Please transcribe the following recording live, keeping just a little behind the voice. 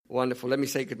Wonderful. Let me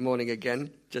say good morning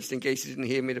again, just in case you didn't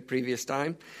hear me the previous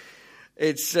time.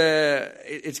 It's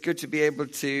good to be able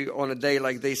to, on a day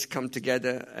like this, come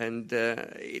together, and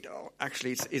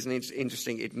isn't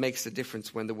interesting. It makes a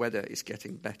difference when the weather is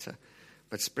getting better,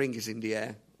 but spring is in the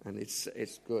air, and it's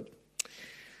good.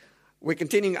 We're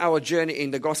continuing our journey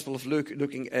in the Gospel of Luke,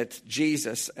 looking at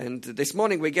Jesus, and this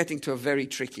morning we're getting to a very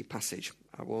tricky passage.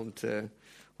 I won't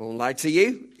lie to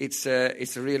you. It's a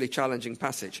really challenging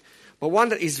passage, but one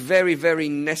that is very, very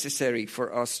necessary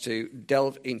for us to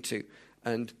delve into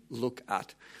and look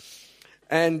at.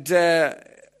 And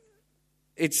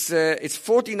it's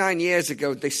 49 years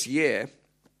ago this year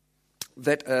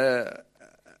that a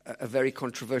very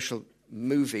controversial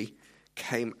movie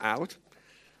came out,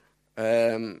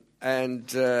 and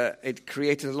it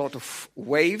created a lot of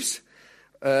waves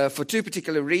for two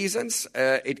particular reasons.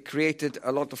 It created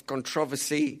a lot of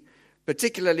controversy,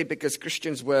 particularly because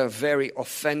Christians were very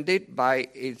offended by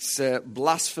its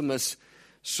blasphemous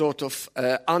sort of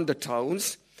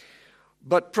undertones,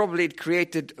 but probably it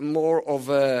created more of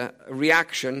a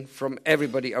reaction from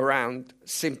everybody around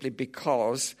simply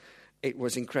because it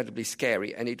was incredibly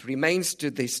scary. And it remains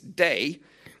to this day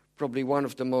probably one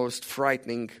of the most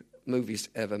frightening movies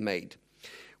ever made.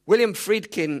 William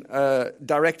Friedkin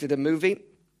directed a movie,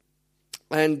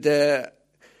 and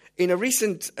in a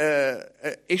recent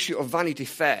issue of Vanity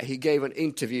Fair, he gave an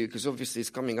interview, because obviously it's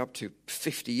coming up to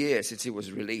 50 years since it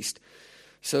was released.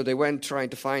 So they went trying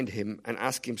to find him and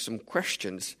ask him some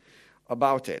questions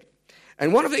about it.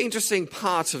 And one of the interesting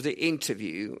parts of the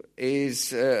interview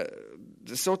is the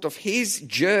sort of his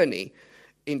journey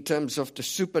in terms of the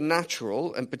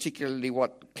supernatural, and particularly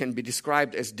what can be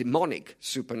described as demonic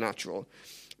supernatural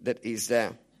that is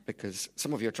there. Because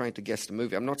some of you are trying to guess the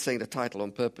movie. I'm not saying the title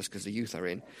on purpose because the youth are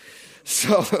in.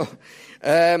 So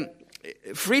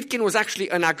Friedkin was actually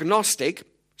an agnostic,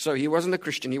 so he wasn't a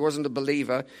Christian, he wasn't a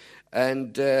believer.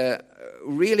 And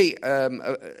really,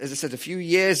 as I said, a few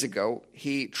years ago,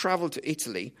 he traveled to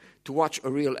Italy to watch a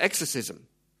real exorcism.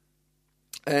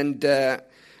 And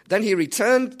then he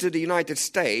returned to the United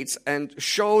States and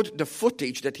showed the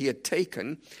footage that he had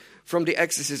taken from the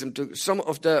exorcism to some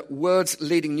of the world's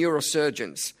leading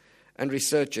neurosurgeons and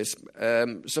researchers,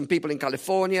 some people in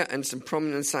California and some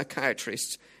prominent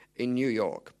psychiatrists in New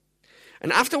York.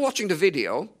 And after watching the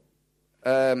video,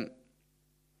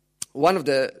 one of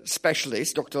the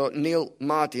specialists, Dr. Neil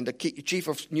Martin, the chief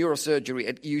of neurosurgery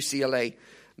at UCLA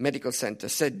Medical Center,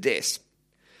 said this: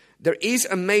 "There is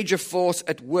a major force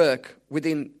at work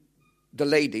within the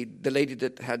lady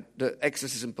that had the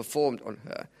exorcism performed on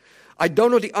her. I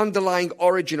don't know the underlying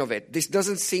origin of it. This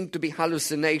doesn't seem to be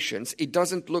hallucinations. It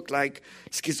doesn't look like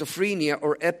schizophrenia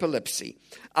or epilepsy.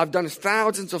 I've done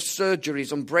thousands of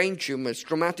surgeries on brain tumors,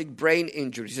 traumatic brain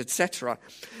injuries, etc.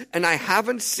 And I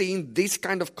haven't seen this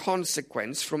kind of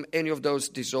consequence from any of those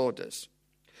disorders.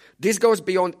 This goes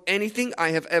beyond anything I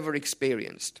have ever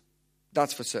experienced.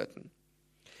 That's for certain."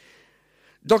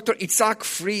 Dr. Itzhak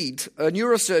Fried, a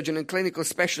neurosurgeon and clinical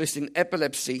specialist in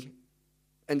epilepsy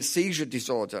and seizure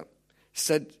disorder,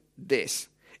 said this: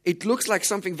 "It looks like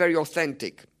something very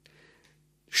authentic.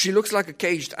 She looks like a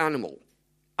caged animal.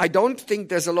 I don't think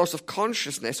there's a loss of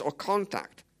consciousness or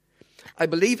contact. I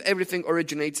believe everything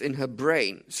originates in her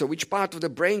brain. So which part of the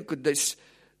brain could this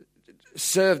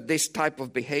serve this type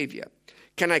of behavior?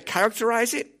 Can I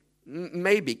characterize it?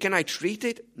 Maybe. Can I treat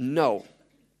it? No."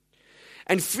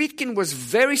 And Friedkin was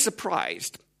very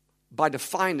surprised by the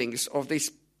findings of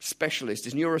these specialists,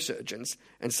 these neurosurgeons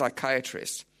and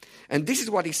psychiatrists. And this is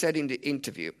what he said in the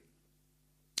interview: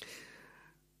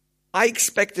 "I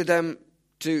expected them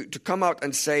to come out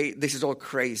and say, this is all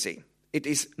crazy. It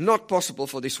is not possible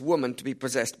for this woman to be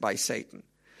possessed by Satan.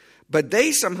 But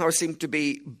they somehow seem to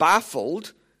be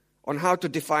baffled on how to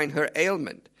define her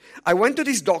ailment. I went to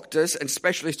these doctors and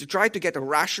specialists to try to get a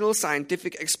rational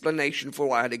scientific explanation for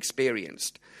what I had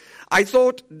experienced. I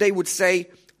thought they would say,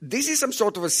 this is some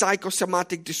sort of a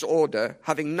psychosomatic disorder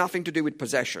having nothing to do with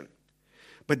possession.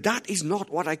 But that is not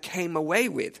what I came away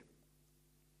with.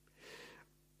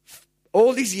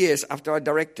 All these years after I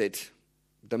directed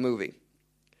the movie,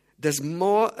 there's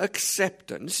more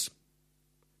acceptance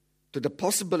to the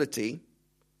possibility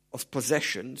of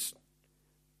possessions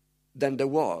than there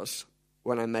was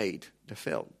when I made the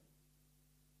film."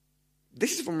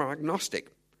 This is from an agnostic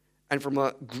and from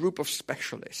a group of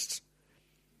specialists.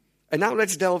 And now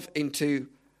let's delve into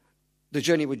the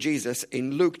journey with Jesus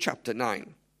in Luke chapter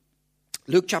 9.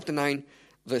 Luke chapter 9,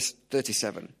 verse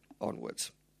 37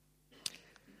 onwards.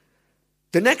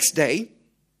 "The next day,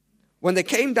 when they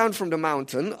came down from the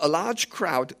mountain, a large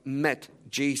crowd met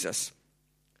Jesus.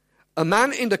 A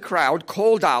man in the crowd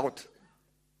called out,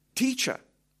 'Teacher,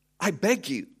 I beg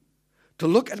you to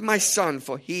look at my son,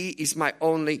 for he is my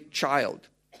only child.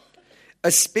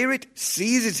 A spirit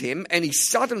seizes him and he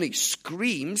suddenly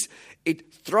screams.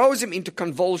 It throws him into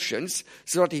convulsions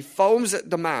so that he foams at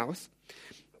the mouth.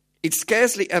 It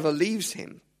scarcely ever leaves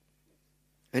him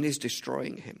and is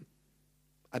destroying him.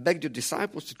 I begged your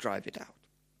disciples to drive it out,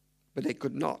 but they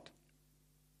could not.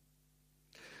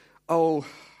 Oh,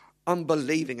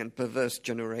 unbelieving and perverse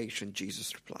generation,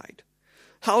 Jesus replied.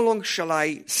 How long shall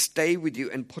I stay with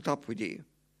you and put up with you?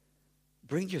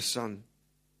 Bring your son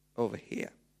over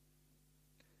here.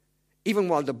 Even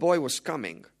while the boy was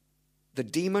coming, the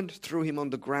demon threw him on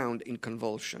the ground in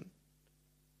convulsion.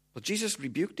 But Jesus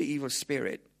rebuked the evil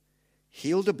spirit,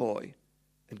 healed the boy,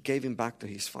 and gave him back to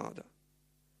his father.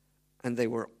 And they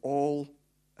were all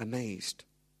amazed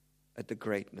at the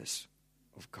greatness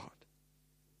of God.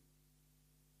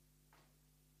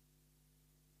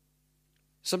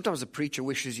 Sometimes a preacher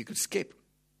wishes you could skip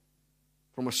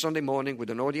from a Sunday morning with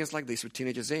an audience like this, with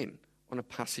teenagers in, on a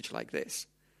passage like this.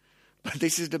 But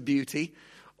this is the beauty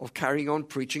of carrying on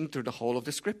preaching through the whole of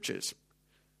the Scriptures.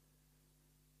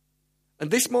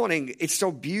 And this morning, it's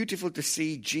so beautiful to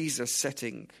see Jesus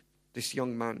setting this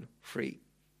young man free.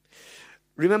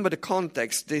 Remember the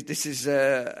context. This is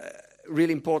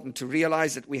really important to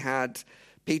realize that we had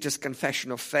Peter's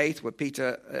confession of faith, where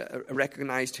Peter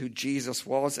recognized who Jesus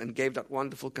was and gave that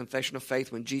wonderful confession of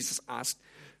faith when Jesus asked,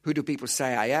 who do people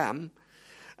say I am?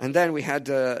 And then we had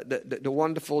the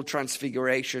wonderful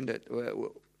transfiguration that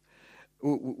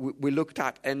we looked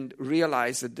at and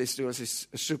realized that this was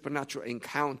a supernatural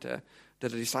encounter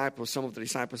that some of the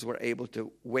disciples were able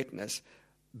to witness,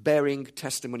 bearing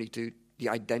testimony to the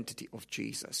identity of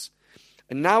Jesus.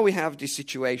 And now we have this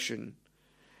situation.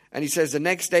 And he says, the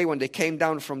next day when they came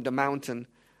down from the mountain,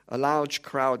 a large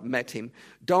crowd met him.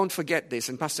 Don't forget this,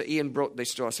 and Pastor Ian brought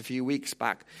this to us a few weeks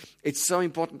back. It's so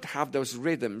important to have those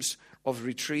rhythms of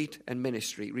retreat and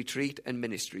ministry, retreat and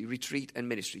ministry, retreat and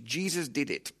ministry. Jesus did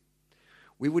it.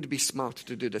 We would be smart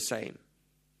to do the same.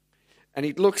 And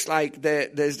it looks like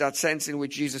there's that sense in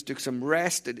which Jesus took some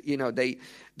rest. They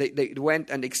went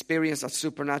and experienced a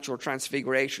supernatural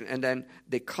transfiguration, and then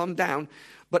they come down.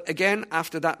 But again,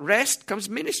 after that rest comes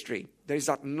ministry. There's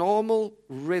that normal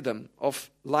rhythm of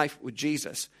life with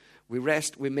Jesus. We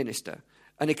rest, we minister.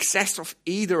 An excess of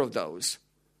either of those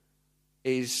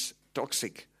is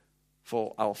toxic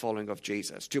for our following of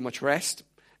Jesus. Too much rest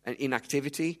and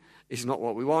inactivity is not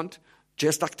what we want.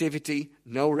 Just activity,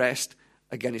 no rest,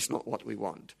 again, it's not what we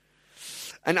want.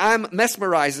 And I'm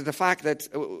mesmerized at the fact that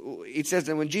it says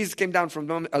that when Jesus came down from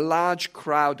the mountain, a large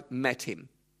crowd met him.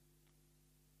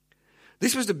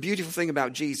 This was the beautiful thing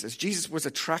about Jesus. Jesus was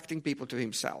attracting people to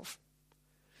himself.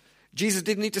 Jesus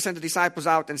didn't need to send the disciples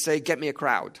out and say, get me a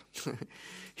crowd.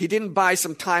 He didn't buy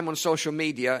some time on social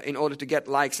media in order to get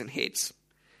likes and hits.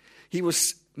 He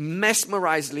was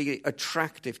mesmerizingly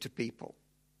attractive to people,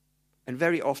 and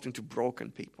very often to broken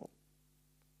people,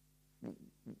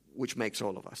 which makes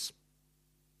all of us.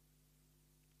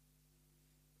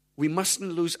 We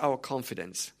mustn't lose our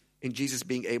confidence in Jesus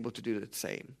being able to do the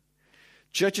same.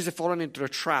 Churches have fallen into a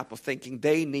trap of thinking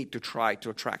they need to try to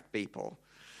attract people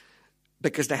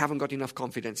because they haven't got enough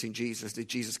confidence in Jesus that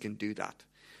Jesus can do that.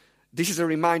 This is a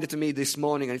reminder to me this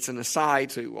morning, and it's an aside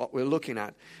to what we're looking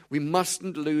at. We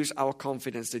mustn't lose our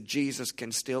confidence that Jesus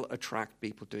can still attract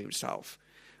people to himself.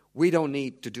 We don't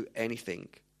need to do anything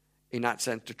in that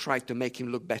sense to try to make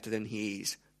him look better than he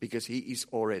is, because he is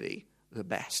already the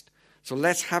best. So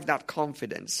let's have that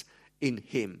confidence in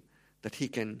him that he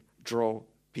can draw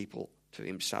people to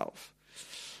himself.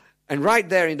 And right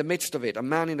there in the midst of it, a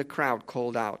man in the crowd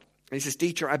called out. And he says,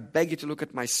 teacher, I beg you to look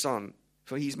at my son,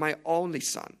 for he's my only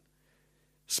son.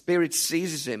 Spirit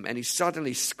seizes him and he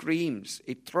suddenly screams.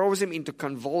 It throws him into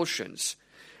convulsions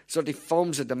so that he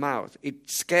foams at the mouth. It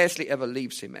scarcely ever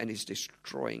leaves him and is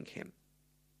destroying him.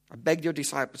 I begged your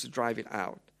disciples to drive it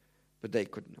out, but they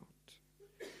could not.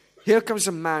 Here comes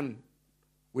a man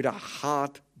with a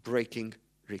heart-breaking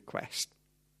request.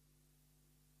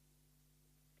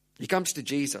 He comes to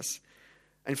Jesus.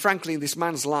 And frankly, in this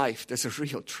man's life, there's a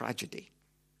real tragedy.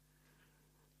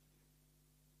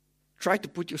 Try to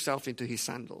put yourself into his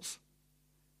sandals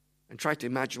and try to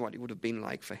imagine what it would have been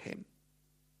like for him.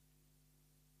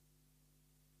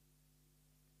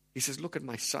 He says, look at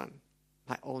my son,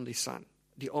 my only son,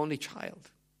 the only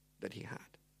child that he had.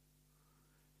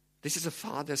 This is a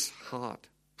father's heart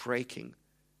breaking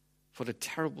for the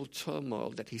terrible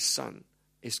turmoil that his son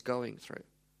is going through.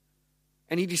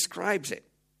 And he describes it.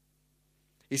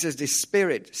 He says, this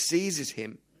spirit seizes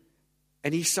him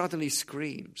and he suddenly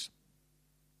screams.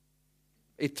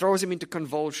 It throws him into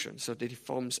convulsion so that he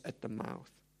foams at the mouth.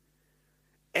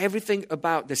 everything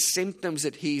about the symptoms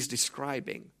that he's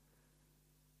describing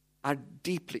are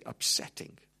deeply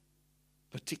upsetting,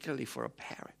 particularly for a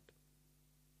parent.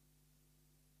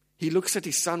 He looks at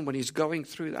his son when he's going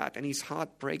through that, and his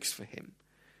heart breaks for him.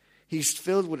 He's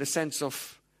filled with a sense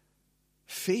of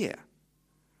fear.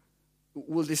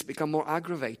 Will this become more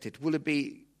aggravated? Will it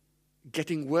be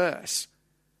getting worse?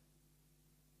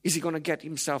 Is he going to get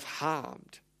himself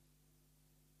harmed?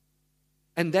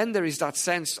 And then there is that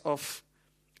sense of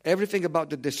everything about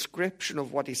the description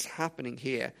of what is happening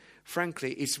here,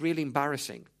 frankly, is really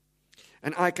embarrassing.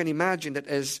 And I can imagine that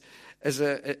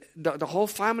the whole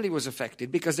family was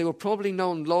affected, because they were probably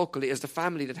known locally as the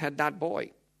family that had that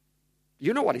boy.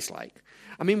 You know what it's like.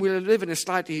 I mean, we live in a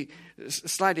slightly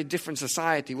different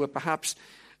society where perhaps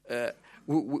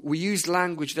we use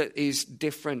language that is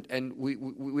different, and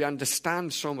we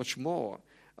understand so much more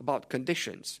about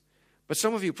conditions. But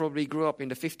some of you probably grew up in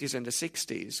the 50s and the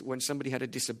 60s when somebody had a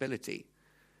disability,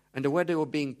 and the way they were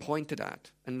being pointed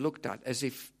at and looked at as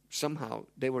if somehow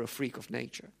they were a freak of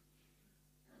nature.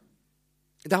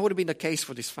 That would have been the case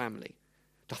for this family.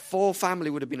 The whole family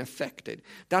would have been affected.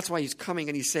 That's why he's coming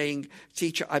and he's saying,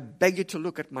 "Teacher, I beg you to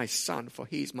look at my son, for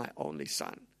he is my only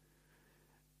son."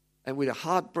 And with a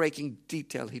heartbreaking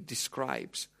detail, he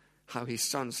describes how his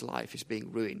son's life is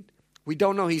being ruined. We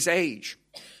don't know his age.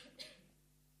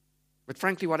 But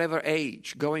frankly, whatever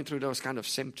age, going through those kind of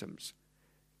symptoms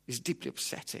is deeply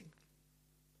upsetting.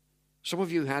 Some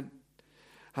of you have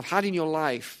had in your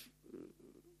life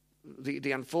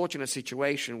the unfortunate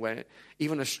situation where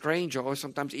even a stranger, or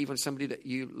sometimes even somebody that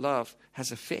you love,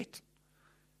 has a fit.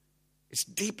 It's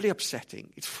deeply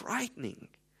upsetting. It's frightening.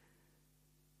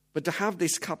 But to have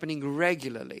this happening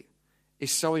regularly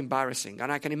is so embarrassing.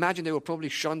 And I can imagine they were probably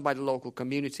shunned by the local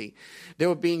community. They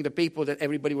were being the people that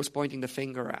everybody was pointing the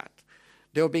finger at.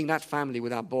 They were being that family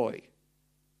with that boy.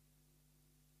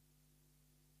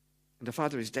 And the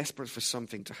father is desperate for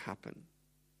something to happen.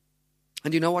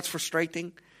 And you know what's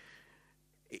frustrating?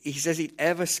 He says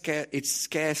it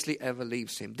scarcely ever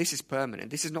leaves him. This is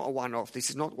permanent. This is not a one-off. This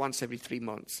is not once every 3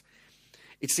 months.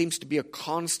 It seems to be a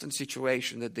constant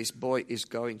situation that this boy is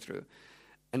going through.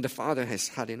 And the father has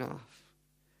had enough.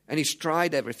 And he's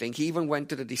tried everything. He even went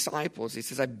to the disciples. He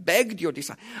says, I begged your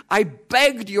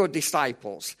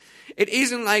disciples. It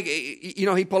isn't like,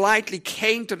 he politely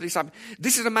came to the disciples.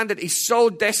 This is a man that is so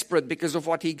desperate because of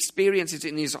what he experiences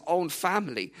in his own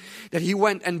family that he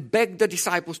went and begged the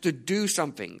disciples to do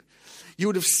something. You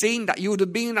would have seen that. You would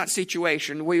have been in that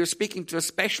situation where you're speaking to a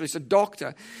specialist, a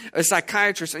doctor, a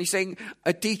psychiatrist, and he's saying,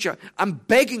 a teacher, I'm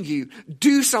begging you,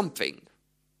 do something.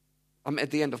 I'm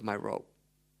at the end of my rope.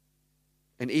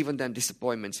 And even then,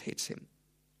 disappointment hits him.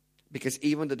 Because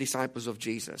even the disciples of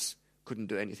Jesus couldn't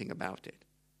do anything about it.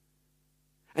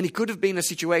 And it could have been a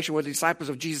situation where the disciples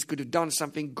of Jesus could have done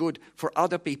something good for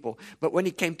other people. But when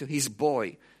it came to his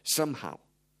boy, somehow,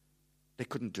 they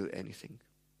couldn't do anything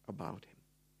about him.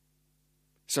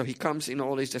 So he comes in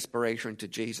all his desperation to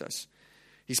Jesus.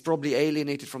 He's probably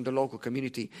alienated from the local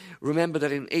community. Remember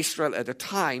that in Israel at the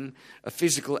time, a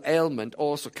physical ailment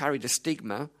also carried the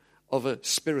stigma of a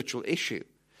spiritual issue.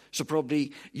 So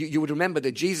probably you would remember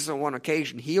that Jesus on one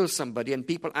occasion healed somebody, and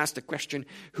people asked the question,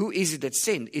 who is it that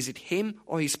sinned? Is it him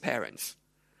or his parents?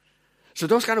 So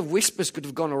those kind of whispers could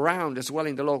have gone around as well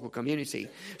in the local community.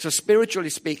 So spiritually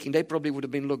speaking, they probably would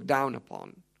have been looked down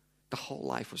upon. The whole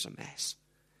life was a mess.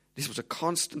 This was a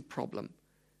constant problem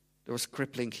that was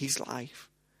crippling his life,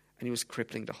 and he was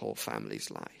crippling the whole family's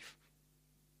life.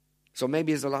 So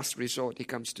maybe as a last resort, he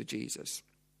comes to Jesus.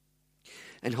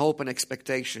 And hope and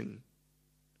expectation,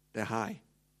 they're high.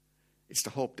 It's the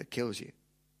hope that kills you.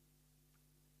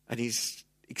 And he's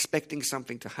expecting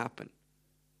something to happen.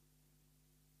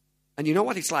 And you know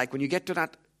what it's like when you get to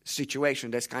that situation,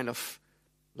 that's kind of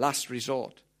last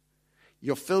resort.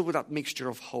 You're filled with that mixture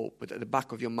of hope, but at the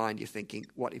back of your mind you're thinking,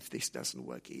 what if this doesn't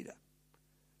work either?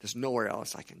 There's nowhere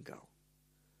else I can go.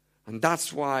 And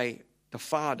that's why the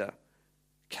father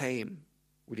came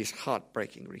with his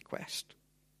heartbreaking request.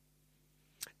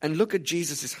 And look at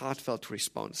Jesus' heartfelt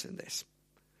response in this.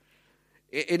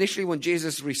 Initially, when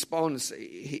Jesus responds,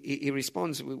 he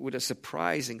responds with a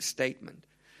surprising statement.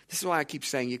 This is why I keep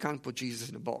saying you can't put Jesus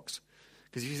in a box.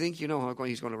 Because if you think you know how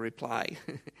he's going to reply,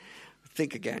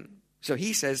 think again. So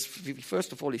he says,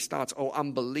 first of all, he starts, "Oh,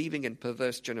 unbelieving and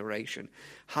perverse generation,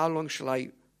 how long shall I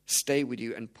stay with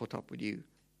you and put up with you?"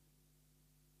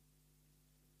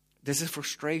 There's a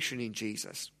frustration in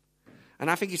Jesus. And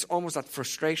I think it's almost that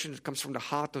frustration that comes from the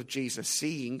heart of Jesus,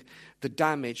 seeing the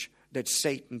damage that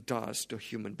Satan does to a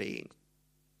human being.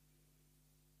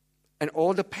 And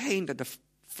all the pain that the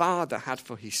father had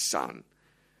for his son,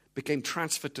 became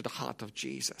transferred to the heart of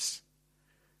Jesus.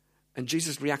 And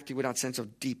Jesus reacted with that sense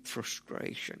of deep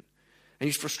frustration. And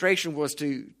his frustration was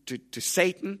to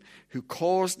Satan, who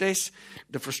caused this.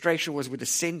 The frustration was with the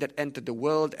sin that entered the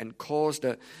world and caused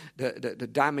the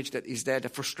damage that is there. The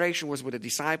frustration was with the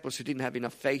disciples who didn't have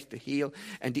enough faith to heal,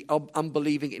 and the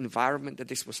unbelieving environment that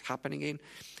this was happening in.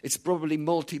 It's probably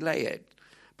multi-layered,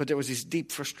 but there was this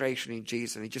deep frustration in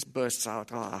Jesus, and he just bursts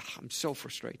out, I'm so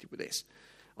frustrated with this.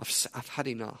 I've had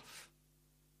enough.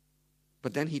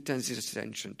 But then he turns his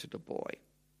attention to the boy,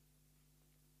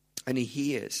 and he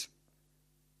hears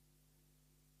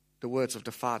the words of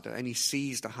the Father, and he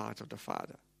sees the heart of the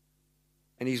Father.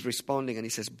 And he's responding, and he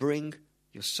says, bring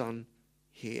your son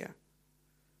here.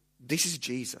 This is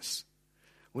Jesus.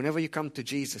 Whenever you come to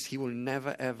Jesus, he will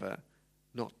never, ever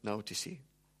not notice you.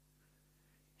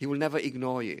 He will never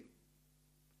ignore you.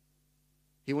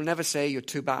 He will never say you're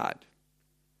too bad.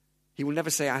 He will never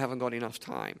say, I haven't got enough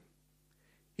time.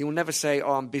 He will never say,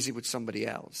 I'm busy with somebody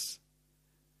else.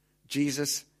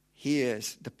 Jesus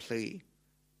hears the plea.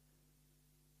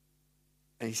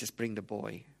 And he says, bring the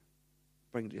boy,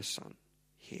 bring your son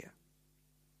here.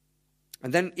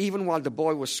 And then even while the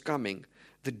boy was coming,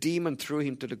 the demon threw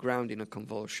him to the ground in a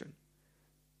convulsion.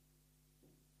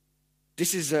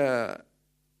 This is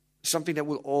something that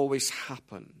will always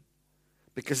happen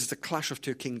because it's the clash of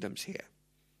two kingdoms here.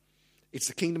 It's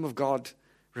the kingdom of God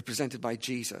represented by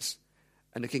Jesus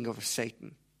and the kingdom of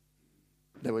Satan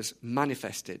that was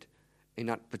manifested in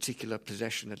that particular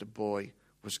possession that the boy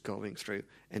was going through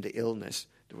and the illness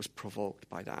that was provoked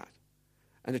by that.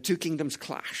 And the two kingdoms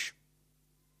clash.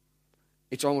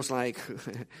 It's almost like,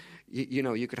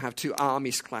 you could have two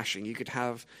armies clashing. You could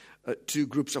have two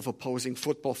groups of opposing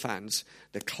football fans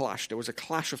that clash. There was a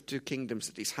clash of two kingdoms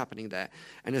that is happening there.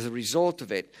 And as a result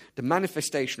of it, the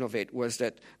manifestation of it was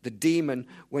that the demon,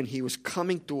 when he was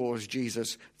coming towards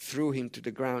Jesus, threw him to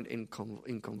the ground in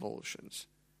convulsions.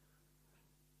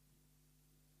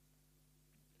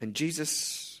 And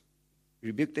Jesus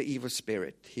rebuked the evil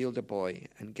spirit, healed the boy,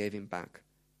 and gave him back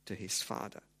to his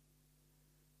father.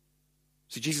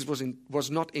 So Jesus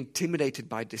was not intimidated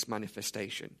by this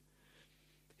manifestation.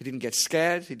 He didn't get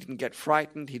scared. He didn't get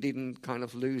frightened. He didn't kind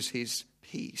of lose his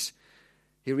peace.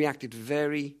 He reacted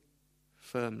very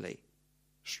firmly,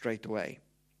 straight away.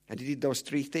 And he did those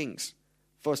three things.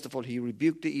 First of all, he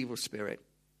rebuked the evil spirit.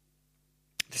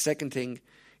 The second thing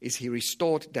is he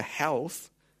restored the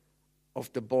health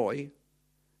of the boy.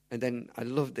 And then, I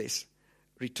love this,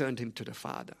 returned him to the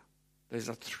Father. There's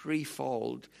a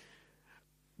threefold,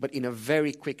 but in a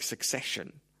very quick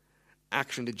succession,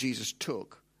 action that Jesus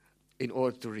took in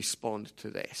order to respond to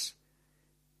this.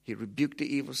 He rebuked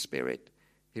the evil spirit.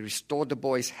 He restored the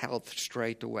boy's health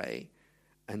straight away.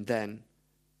 And then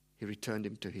he returned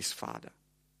him to his Father.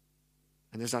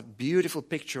 And there's that beautiful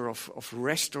picture of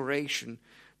restoration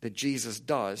that Jesus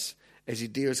does as he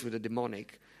deals with the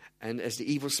demonic. And as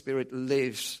the evil spirit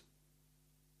leaves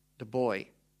the boy,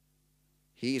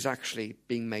 he is actually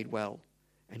being made well.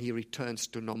 And he returns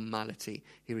to normality.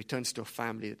 He returns to a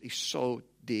family that is so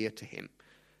dear to him.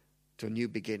 To a new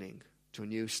beginning, to a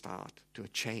new start, to a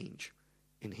change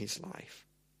in his life.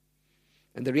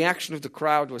 And the reaction of the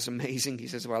crowd was amazing. He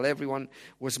says, while everyone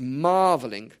was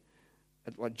marveling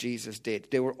at what Jesus did,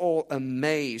 they were all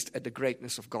amazed at the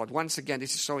greatness of God. Once again,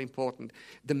 this is so important.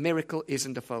 The miracle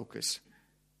isn't the focus.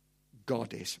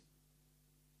 God is.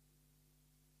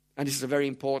 And this is a very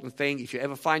important thing. If you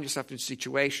ever find yourself in a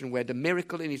situation where the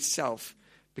miracle in itself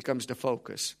becomes the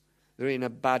focus, you're in a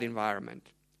bad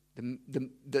environment.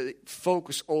 The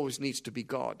focus always needs to be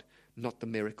God, not the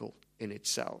miracle in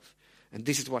itself. And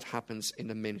this is what happens in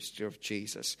the ministry of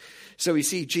Jesus. So we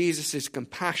see Jesus'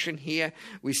 compassion here.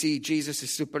 We see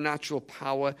Jesus' supernatural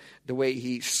power, the way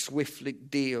he swiftly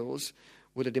deals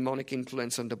with the demonic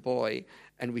influence on the boy.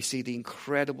 And we see the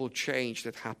incredible change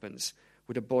that happens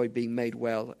with the boy being made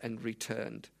well and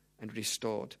returned and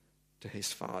restored to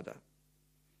his father.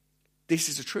 This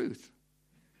is the truth.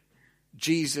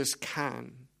 Jesus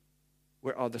can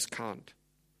where others can't.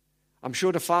 I'm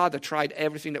sure the father tried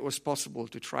everything that was possible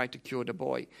to try to cure the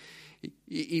boy.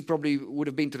 He probably would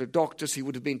have been to the doctors. He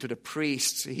would have been to the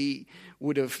priests. We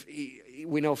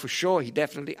know for sure he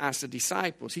definitely asked the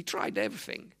disciples. He tried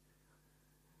everything.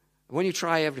 When you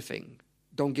try everything,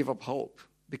 don't give up hope,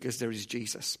 because there is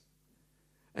Jesus.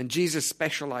 And Jesus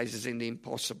specializes in the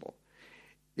impossible.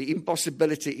 The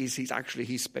impossibility is actually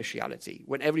his speciality.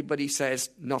 When everybody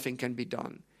says nothing can be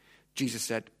done, Jesus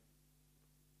said,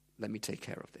 let me take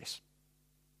care of this.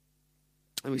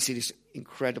 And we see this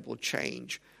incredible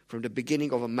change from the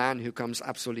beginning of a man who comes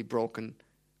absolutely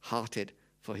broken-hearted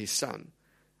for his son.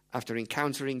 After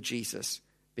encountering Jesus,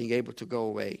 being able to go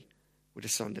away with a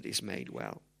son that is made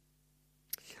well.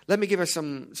 Let me give us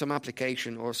some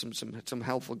application or some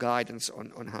helpful guidance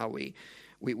on how we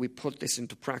put this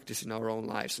into practice in our own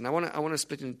lives. And I want to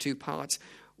split it into two parts,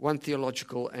 one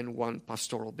theological and one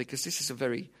pastoral, because this is a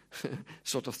very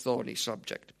sort of thorny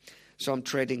subject. So I'm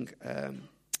treading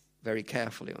very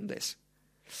carefully on this.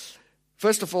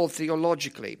 First of all,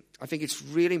 theologically, I think it's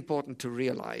really important to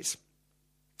realize,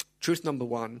 truth number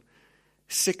one,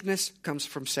 sickness comes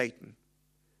from Satan.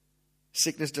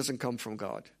 Sickness doesn't come from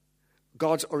God.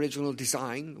 God's original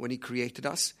design, when he created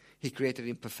us, he created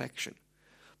in perfection.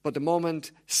 But the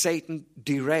moment Satan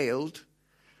derailed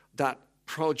that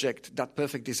project, that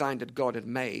perfect design that God had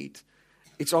made,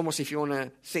 it's almost, if you want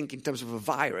to think in terms of a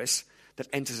virus that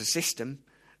enters a system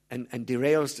and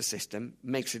derails the system,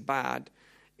 makes it bad.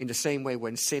 In the same way,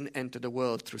 when sin entered the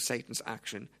world through Satan's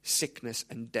action, sickness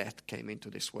and death came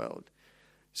into this world.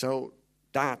 So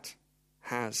that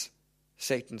has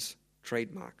Satan's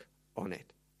trademark on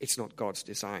it. It's not God's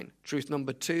design. Truth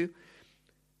number two,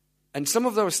 and some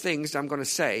of those things I'm going to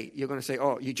say, you're going to say,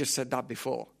 oh, you just said that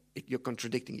before. You're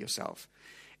contradicting yourself.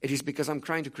 It is because I'm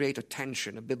trying to create a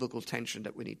tension, a biblical tension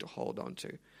that we need to hold on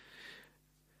to.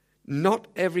 Not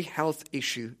every health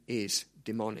issue is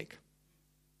demonic.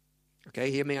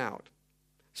 Okay, hear me out.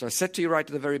 So I said to you right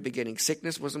at the very beginning,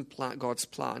 sickness wasn't God's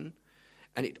plan,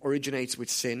 and it originates with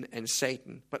sin and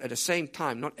Satan. But at the same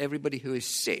time, not everybody who is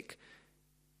sick,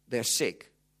 they're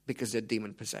sick because they're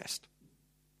demon-possessed.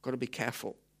 Got to be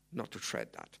careful not to tread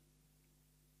that.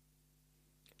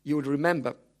 You would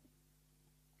remember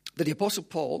that the Apostle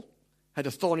Paul had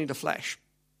a thorn in the flesh.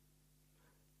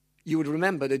 You would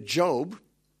remember that Job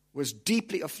was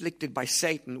deeply afflicted by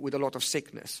Satan with a lot of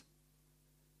sickness.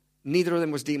 Neither of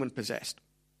them was demon-possessed.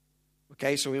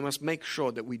 Okay, so we must make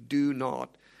sure that we do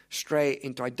not stray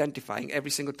into identifying every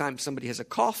single time somebody has a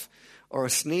cough or a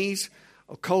sneeze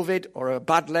or COVID or a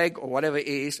bad leg or whatever it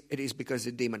is because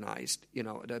they're demonized,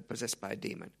 they're possessed by a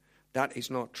demon. That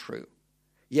is not true.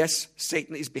 Yes,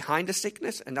 Satan is behind the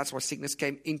sickness, and that's why sickness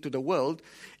came into the world.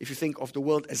 If you think of the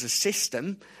world as a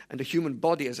system and the human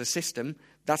body as a system,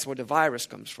 that's where the virus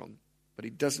comes from. But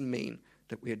it doesn't mean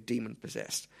that we are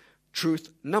demon-possessed. Truth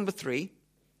number three,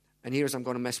 and here's I'm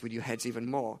going to mess with your heads even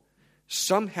more.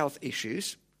 Some health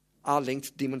issues are linked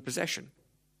to demon possession.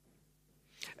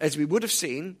 As we would have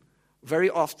seen very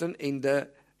often in the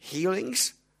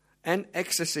healings and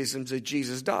exorcisms that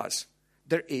Jesus does,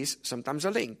 there is sometimes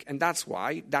a link. And that's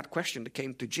why that question that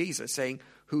came to Jesus saying,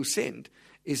 who sinned?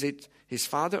 Is it his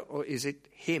father or is it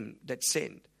him that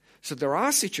sinned? So there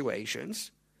are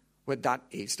situations where that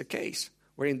is the case.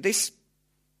 Where in this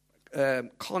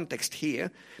context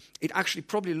here, it actually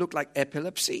probably looked like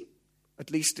epilepsy,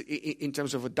 at least in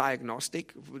terms of a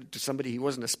diagnostic to somebody who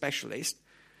wasn't a specialist.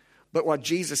 But what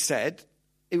Jesus said,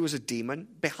 it was a demon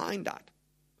behind that.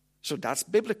 So that's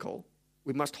biblical.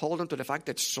 We must hold on to the fact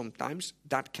that sometimes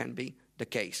that can be the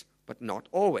case, but not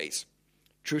always.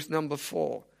 Truth number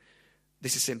 4,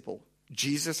 this is simple.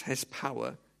 Jesus has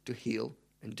power to heal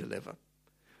and deliver.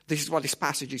 This is what this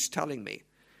passage is telling me,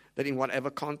 that in whatever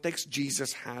context,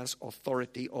 Jesus has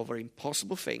authority over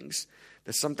impossible things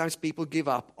that sometimes people give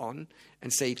up on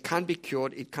and say it can't be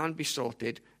cured, it can't be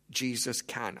sorted. Jesus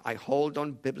can. I hold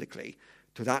on biblically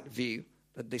to that view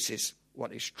that this is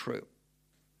what is true.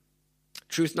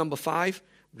 Truth number 5,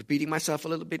 repeating myself a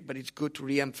little bit, but it's good to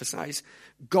re-emphasize.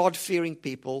 God-fearing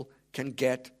people can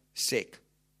get sick.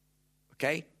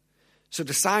 Okay? So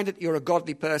the sign that you're a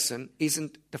godly person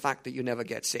isn't the fact that you never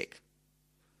get sick.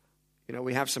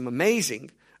 We have some amazing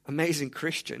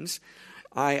Christians.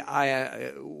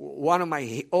 One of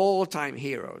my all-time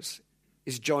heroes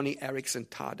is Joni Eareckson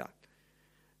Tada,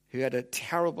 who had a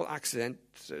terrible accident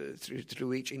through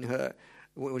which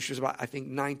when she was about, I think,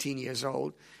 19 years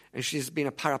old, and she's been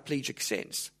a paraplegic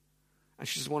since. And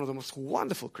she's one of the most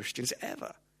wonderful Christians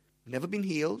ever. Never been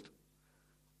healed,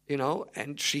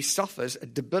 and she suffers a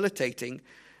debilitating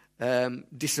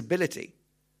disability.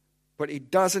 But it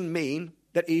doesn't mean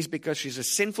that is because she's a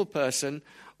sinful person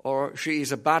or she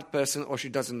is a bad person or she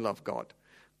doesn't love God.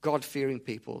 God-fearing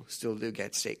people still do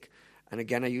get sick. And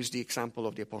again, I use the example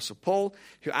of the Apostle Paul,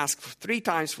 who asked 3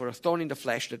 times for a thorn in the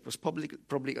flesh that was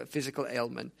probably a physical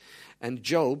ailment. And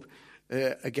Job,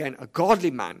 again, a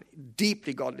godly man,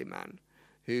 deeply godly man,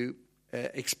 who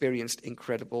experienced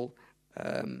incredible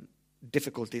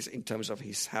difficulties in terms of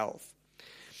his health.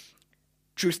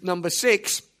 Truth number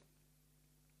 6,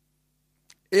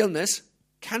 illness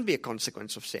can be a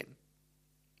consequence of sin.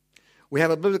 We have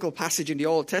a biblical passage in the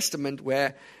Old Testament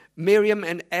where Miriam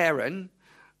and Aaron,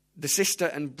 the sister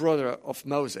and brother of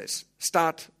Moses,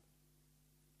 start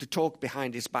to talk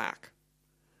behind his back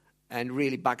and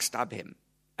really backstab him.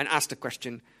 and ask the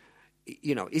question,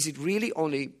 is it really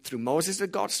only through Moses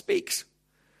that God speaks?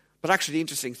 But actually, the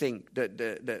interesting thing,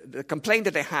 the complaint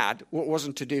that they had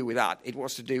wasn't to do with that. It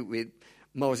was to do with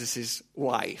Moses'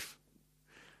 wife.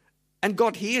 And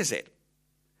God hears it.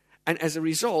 And as a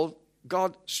result,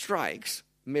 God strikes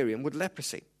Miriam with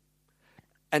leprosy.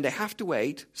 And they have to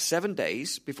wait 7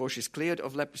 days before she's cleared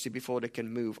of leprosy before they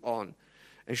can move on.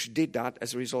 And she did that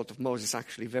as a result of Moses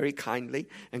actually very kindly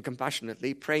and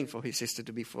compassionately praying for his sister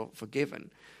to be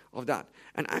forgiven of that.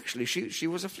 And actually, she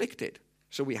was afflicted.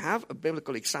 So we have a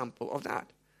biblical example of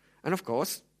that. And of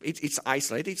course, it's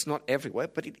isolated. It's not everywhere,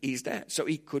 but it is there. So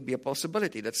it could be a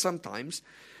possibility that sometimes,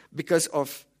 because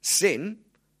of sin,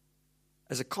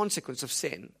 as a consequence of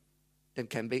sin, there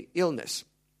can be illness.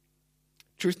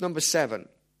 Truth number 7.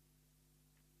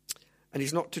 And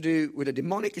it's not to do with the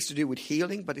demonic, it's to do with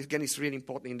healing. But again, it's really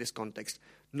important in this context.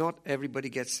 Not everybody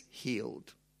gets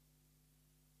healed.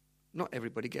 Not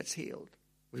everybody gets healed.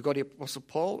 We've got the Apostle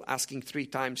Paul asking 3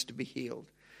 times to be healed.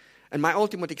 And my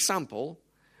ultimate example,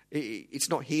 it's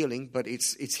not healing, but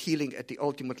it's healing at the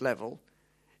ultimate level,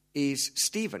 is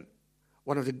Stephen,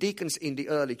 one of the deacons in the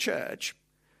early church,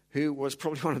 who was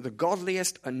probably one of the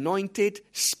godliest, anointed,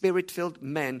 spirit-filled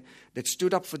men that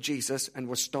stood up for Jesus and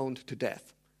was stoned to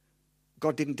death.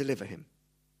 God didn't deliver him.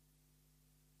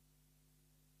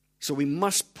 So we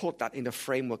must put that in the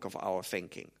framework of our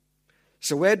thinking.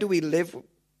 So where do we live,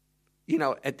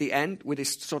 at the end with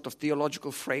this sort of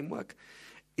theological framework?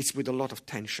 It's with a lot of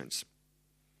tensions.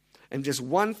 And there's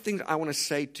one thing that I want to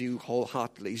say to you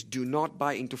wholeheartedly is do not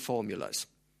buy into formulas.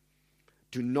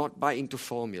 Do not buy into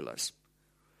formulas.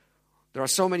 There are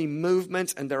so many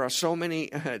movements and there are so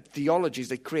many theologies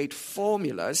that create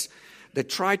formulas that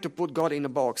try to put God in a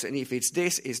box. And if it's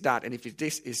this, it's that. And if it's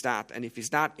this, it's that. And if it's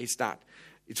that, it's that.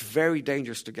 It's very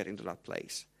dangerous to get into that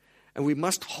place. And we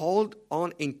must hold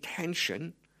on in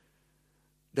tension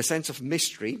the sense of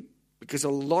mystery, because a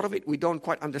lot of it we don't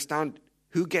quite understand.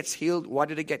 Who gets healed? Why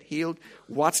did they get healed?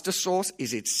 What's the source?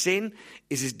 Is it sin?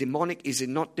 Is it demonic? Is it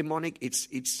not demonic?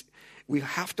 We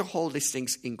have to hold these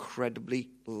things incredibly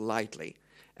lightly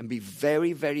and be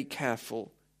very, very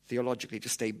careful theologically to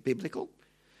stay biblical.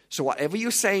 So whatever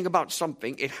you're saying about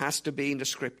something, it has to be in the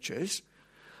scriptures.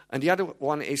 And the other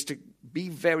one is to be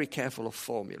very careful of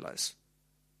formulas,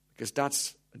 because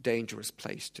that's a dangerous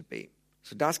place to be.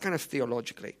 So that's kind of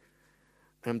theologically.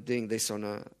 I'm doing this on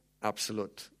an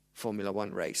absolute Formula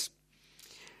One race.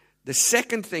 The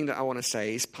second thing that I want to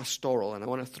say is pastoral, and I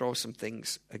want to throw some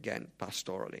things again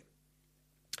pastorally.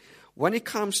 When it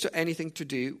comes to anything to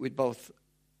do with both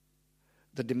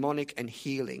the demonic and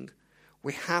healing,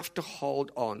 we have to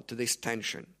hold on to this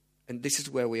tension. And this is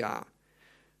where we are.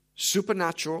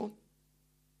 Supernatural,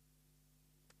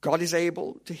 God is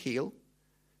able to heal.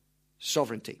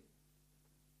 Sovereignty.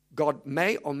 God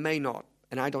may or may not,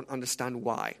 and I don't understand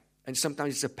why. And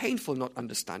sometimes it's a painful not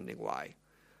understanding why.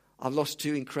 I've lost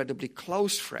 2 incredibly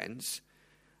close friends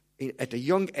at a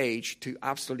young age to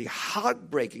absolutely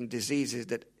heartbreaking diseases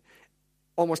that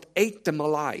almost ate them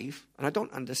alive, and I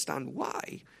don't understand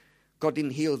why. God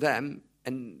didn't heal them,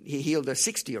 and he healed a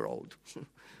 60-year-old.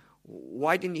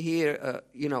 Why didn't you hear,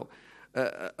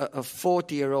 a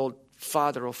 40-year-old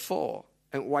father of 4?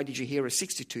 And why did you hear a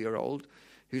 62-year-old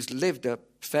who's lived a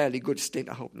fairly good stint?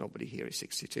 I hope nobody here is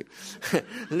 62.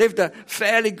 Lived a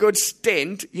fairly good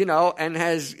stint, and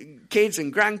has kids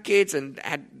and grandkids and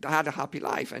had a happy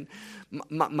life. And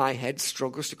my head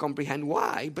struggles to comprehend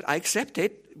why, but I accept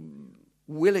it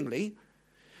willingly.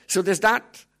 So there's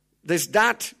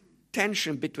that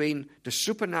tension between the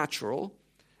supernatural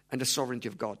and the sovereignty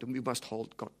of God, and we must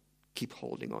keep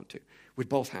holding on to with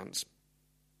both hands.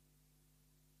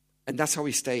 And that's how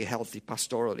we stay healthy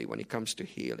pastorally when it comes to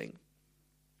healing.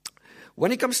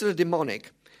 When it comes to the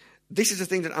demonic, this is the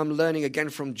thing that I'm learning again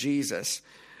from Jesus.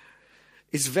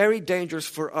 It's very dangerous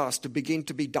for us to begin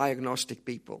to be diagnostic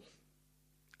people.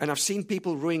 And I've seen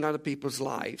people ruin other people's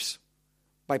lives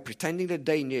by pretending that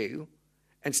they knew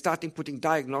and starting putting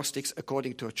diagnostics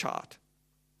according to a chart.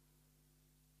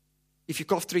 If you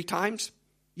cough 3 times,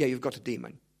 yeah, you've got a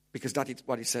demon, because that is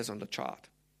what it says on the chart.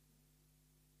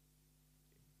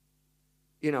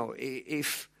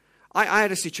 If I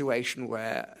had a situation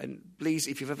where, and please,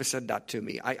 if you've ever said that to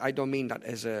me, I don't mean that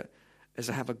as a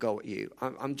have a go at you.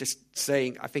 I'm just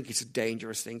saying I think it's a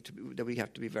dangerous thing that we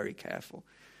have to be very careful.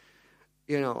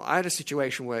 I had a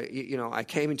situation where, I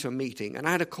came into a meeting and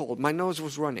I had a cold. My nose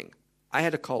was running. I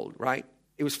had a cold, right?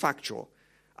 It was factual.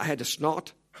 I had a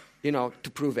snot,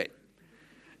 to prove it.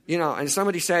 And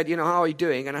somebody said, how are you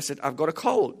doing? And I said, I've got a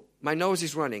cold. My nose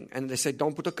is running. And they said,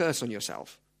 don't put a curse on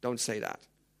yourself. Don't say that.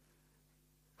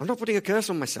 I'm not putting a curse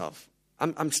on myself.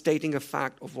 I'm stating a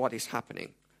fact of what is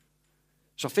happening.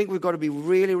 So I think we've got to be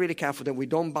really, really careful that we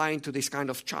don't buy into this kind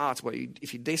of charts where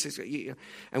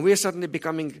and we're suddenly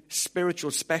becoming spiritual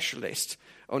specialists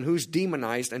on who's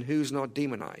demonized and who's not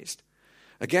demonized.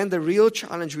 Again, the real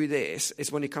challenge with this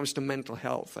is when it comes to mental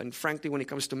health. And frankly, when it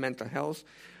comes to mental health,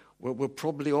 we're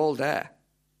probably all there.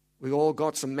 We've all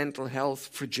got some mental health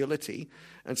fragility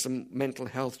and some mental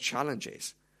health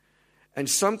challenges. And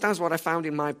sometimes what I found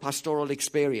in my pastoral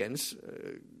experience,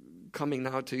 coming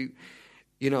now to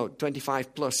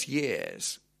 25 plus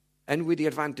years, and with the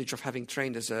advantage of having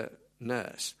trained as a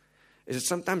nurse, is that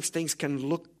sometimes things can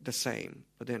look the same,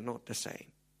 but they're not the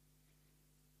same.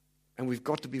 And we've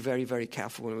got to be very, very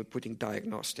careful when we're putting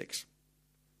diagnostics.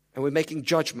 And we're making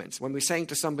judgments. When we're saying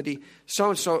to somebody,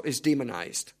 so-and-so is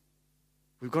demonized,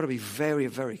 we've got to be very,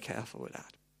 very careful with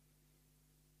that.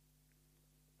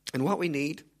 And what we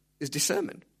need is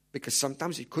discernment, because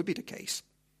sometimes it could be the case.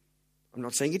 I'm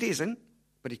not saying it isn't,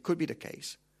 but it could be the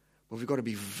case. But we've got to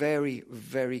be very,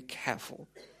 very careful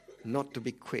not to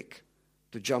be quick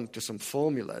to jump to some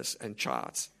formulas and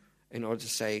charts in order to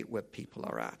say where people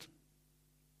are at.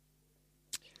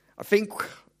 I think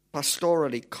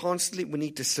pastorally, constantly we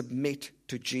need to submit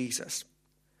to Jesus.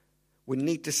 We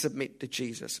need to submit to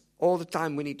Jesus. All the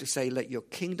time we need to say, let your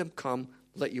kingdom come,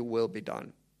 let your will be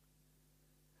done.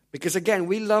 Because again,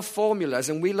 we love formulas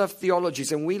and we love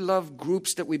theologies and we love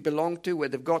groups that we belong to where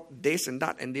they've got this and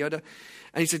that and the other.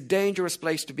 And it's a dangerous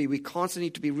place to be. We constantly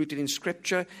need to be rooted in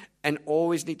Scripture and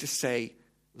always need to say,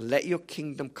 let your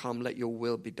kingdom come, let your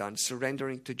will be done.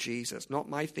 Surrendering to Jesus. Not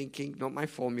my thinking, not my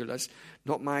formulas,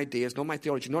 not my ideas, not my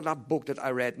theology, not that book that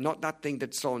I read, not that thing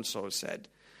that so-and-so said.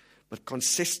 But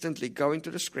consistently going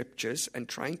to the Scriptures and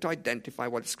trying to identify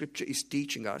what the Scripture is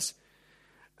teaching us,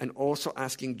 and also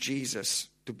asking Jesus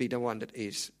to be the one that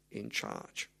is in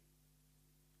charge.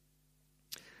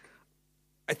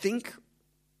 I think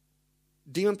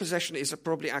demon possession is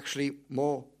probably actually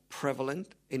more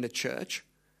prevalent in the church,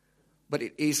 but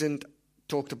it isn't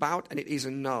talked about and it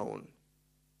isn't known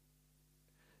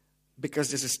because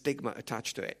there's a stigma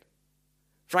attached to it.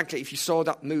 Frankly, if you saw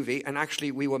that movie, and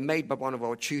actually we were made by one of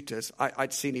our tutors,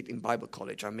 I'd seen it in Bible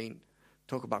college,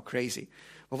 talk about crazy.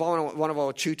 Well, one of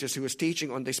our tutors who was teaching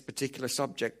on this particular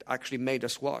subject actually made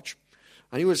us watch.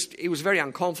 And it was very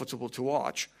uncomfortable to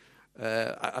watch.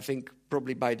 I think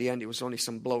probably by the end it was only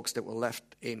some blokes that were left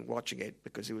in watching it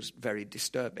because it was very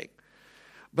disturbing.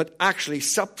 But actually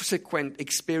subsequent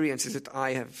experiences that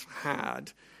I have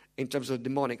had in terms of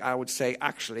demonic, I would say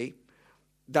actually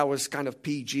that was kind of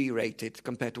PG rated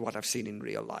compared to what I've seen in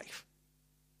real life.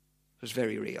 It was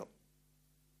very real.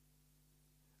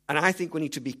 And I think we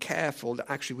need to be careful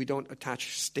that actually we don't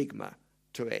attach stigma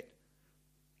to it.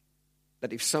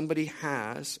 That if somebody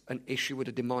has an issue with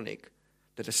the demonic,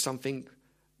 that is something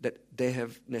that they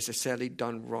have necessarily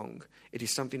done wrong. It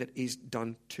is something that is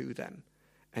done to them.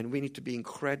 And we need to be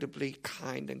incredibly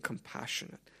kind and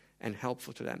compassionate and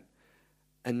helpful to them.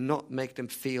 And not make them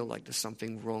feel like there's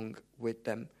something wrong with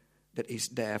them that is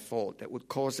their fault, that would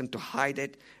cause them to hide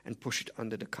it and push it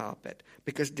under the carpet.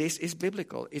 Because this is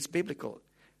biblical. It's biblical.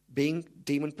 Being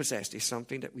demon-possessed is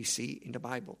something that we see in the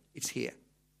Bible. It's here.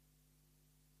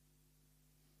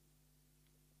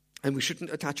 And we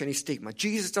shouldn't attach any stigma.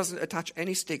 Jesus doesn't attach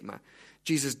any stigma.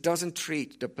 Jesus doesn't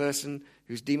treat the person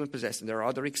who's demon-possessed, and there are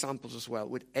other examples as well,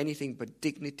 with anything but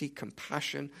dignity,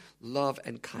 compassion, love,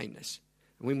 and kindness.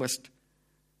 And we must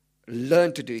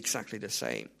learn to do exactly the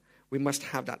same. We must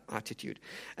have that attitude.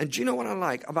 And do you know what I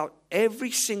like? About every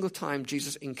single time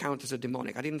Jesus encounters a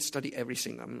demonic, I didn't study every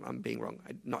single, I'm being wrong,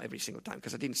 not every single time,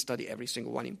 because I didn't study every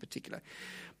single one in particular.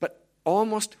 But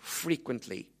almost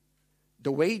frequently,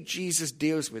 the way Jesus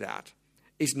deals with that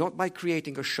is not by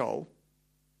creating a show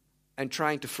and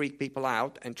trying to freak people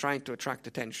out and trying to attract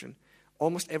attention.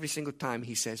 Almost every single time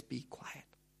he says, be quiet.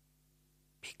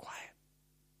 Be quiet.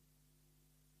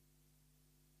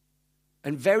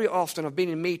 And very often I've been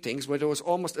in meetings where there was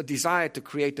almost a desire to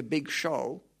create a big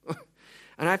show.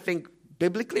 And I think,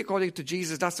 biblically, according to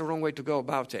Jesus, that's the wrong way to go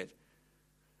about it.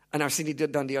 And I've seen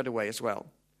it done the other way as well.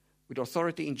 With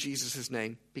authority in Jesus'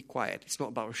 name, be quiet. It's not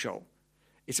about a show.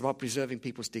 It's about preserving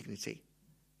people's dignity.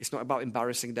 It's not about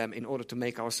embarrassing them in order to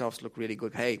make ourselves look really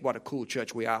good. Hey, what a cool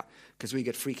church we are because we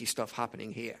get freaky stuff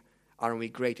happening here. Aren't we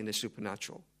great in the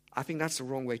supernatural? I think that's the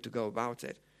wrong way to go about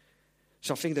it.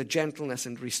 So I think the gentleness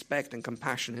and respect and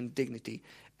compassion and dignity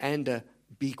and the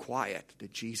be quiet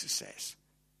that Jesus says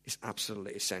is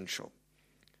absolutely essential.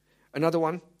 Another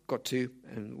one, got two,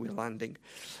 and we're landing.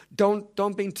 Don't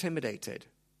be intimidated.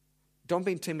 Don't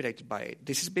be intimidated by it.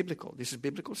 This is biblical. This is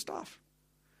biblical stuff.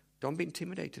 Don't be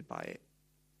intimidated by it.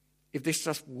 If this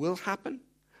stuff will happen,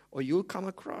 or you'll come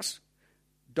across,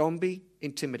 don't be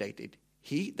intimidated.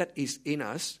 He that is in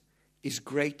us is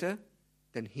greater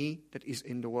than he that is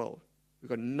in the world. We've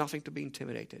got nothing to be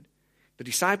intimidated. The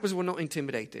disciples were not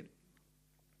intimidated.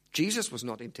 Jesus was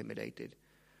not intimidated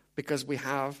because we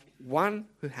have one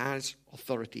who has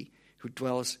authority, who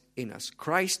dwells in us.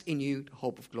 Christ in you, the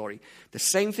hope of glory. The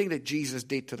same thing that Jesus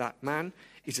did to that man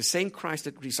is the same Christ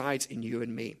that resides in you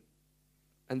and me.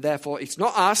 And therefore, it's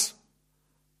not us.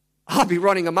 I'll be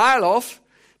running a mile off,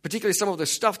 particularly some of the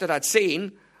stuff that I'd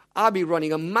seen. I'll be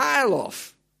running a mile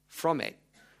off from it.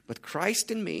 But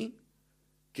Christ in me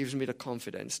gives me the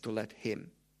confidence to let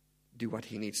him do what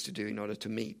he needs to do in order to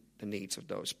meet the needs of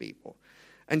those people.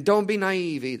 And don't be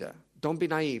naive either. Don't be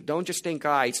naive. Don't just think,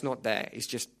 it's not there. It's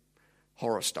just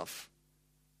horror stuff.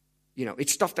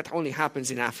 It's stuff that only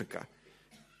happens in Africa.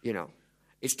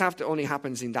 It's stuff that only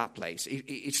happens in that place.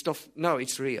 It's stuff, no,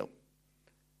 it's real.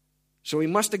 So we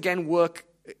must again work,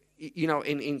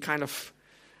 in kind of,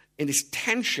 in this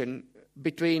tension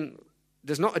between,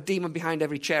 there's not a demon behind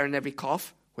every chair and every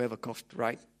cough. Whoever coughed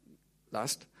right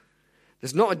last.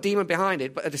 There's not a demon behind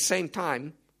it, but at the same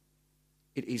time,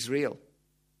 it is real.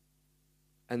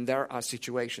 And there are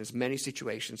situations, many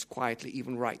situations, quietly,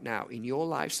 even right now, in your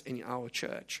lives and in our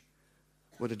church,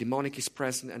 where the demonic is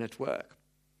present and at work,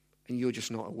 and you're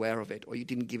just not aware of it, or you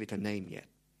didn't give it a name yet.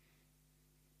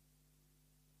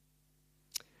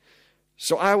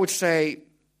 So I would say,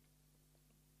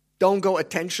 don't go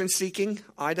attention-seeking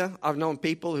either. I've known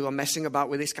people who are messing about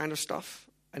with this kind of stuff,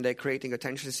 and they're creating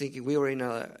attention-seeking. We were in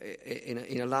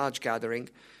a large gathering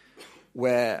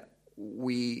where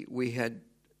we had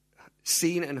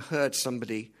seen and heard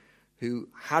somebody who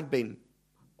had been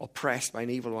oppressed by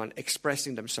an evil one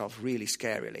expressing themselves really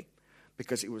scarily,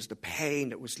 because it was the pain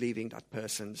that was leaving that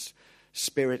person's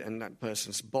spirit and that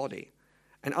person's body.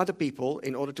 And other people,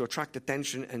 in order to attract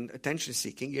attention and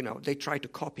attention-seeking, they try to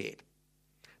copy it.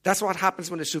 That's what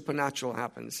happens when the supernatural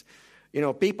happens.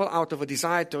 People, out of a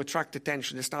desire to attract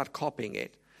attention, they start copying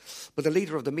it. But the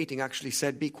leader of the meeting actually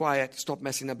said, be quiet, stop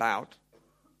messing about.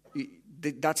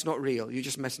 That's not real. You're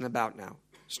just messing about now.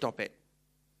 Stop it.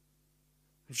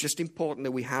 It's just important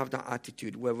that we have that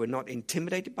attitude where we're not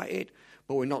intimidated by it,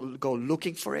 but we're not go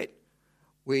looking for it.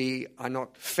 We are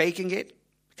not faking it,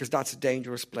 because that's a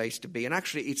dangerous place to be. And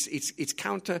actually, it's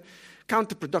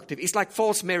counterproductive. It's like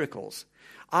false miracles.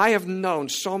 I have known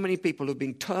so many people who've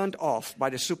been turned off by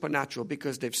the supernatural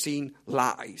because they've seen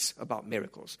lies about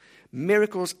miracles.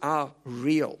 Miracles are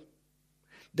real.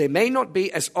 They may not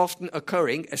be as often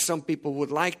occurring as some people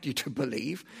would like you to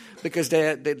believe, because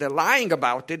they're lying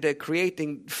about it. They're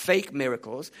creating fake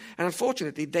miracles. And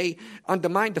unfortunately, they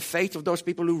undermine the faith of those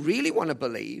people who really want to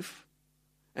believe.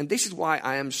 And this is why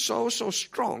I am so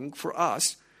strong for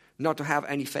us not to have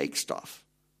any fake stuff.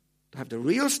 To have the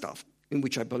real stuff in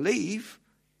which I believe,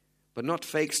 but not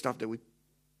fake stuff that we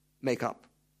make up.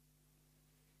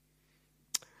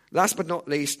 Last but not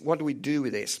least, what do we do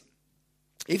with this?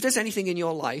 If there's anything in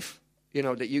your life,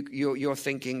 that you're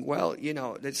thinking, well,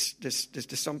 there's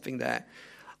something there,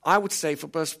 I would say for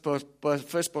first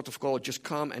port of call, just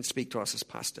come and speak to us as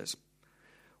pastors.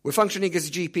 We're functioning as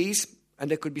GPs, and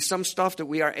there could be some stuff that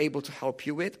we are able to help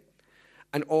you with.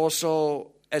 And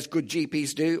also, as good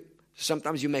GPs do,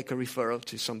 sometimes you make a referral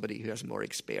to somebody who has more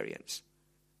experience.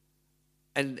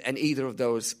 And either of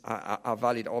those are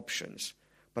valid options.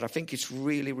 But I think it's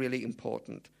really, really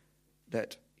important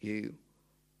that you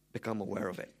become aware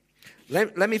of it.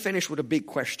 Let me finish with a big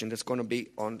question that's going to be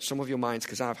on some of your minds,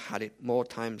 because I've had it more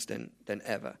times than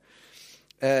ever.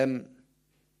 Can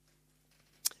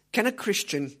a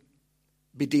Christian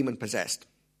be demon-possessed?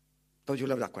 Don't you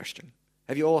love that question?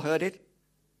 Have you all heard it?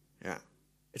 Yeah.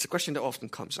 It's a question that often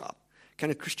comes up. Can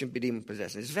a Christian be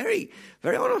demon-possessed? And it's very,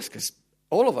 very honest, because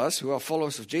all of us who are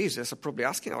followers of Jesus are probably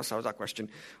asking ourselves that question.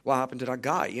 What happened to that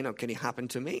guy? Can it happen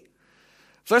to me?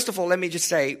 First of all, let me just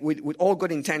say, with all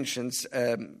good intentions,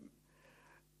 the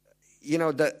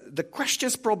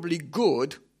question's probably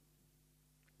good,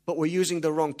 but we're using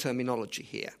the wrong terminology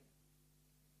here.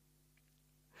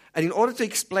 And in order to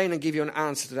explain and give you an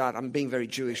answer to that, I'm being very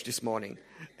Jewish this morning.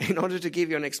 In order to give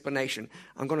you an explanation,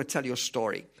 I'm going to tell you a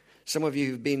story. Some of you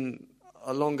who've been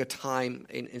a longer time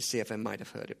in CFM might have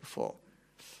heard it before.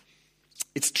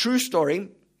 It's a true story.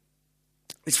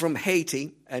 It's from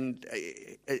Haiti, and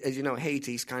as you know,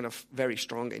 Haiti is kind of very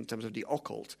strong in terms of the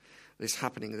occult that's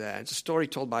happening there. It's a story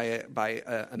told by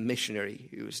a missionary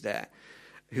who was there,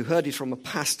 who heard it from a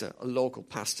pastor, a local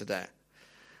pastor there.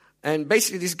 And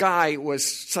basically this guy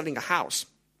was selling a house,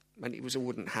 and it was a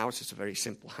wooden house. It's a very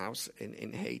simple house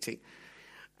in Haiti.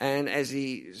 And as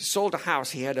he sold a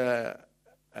house, he had a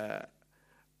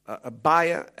a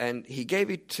buyer, and he gave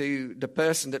it to the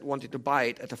person that wanted to buy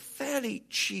it at a fairly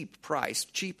cheap price,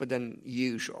 cheaper than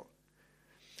usual.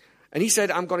 And he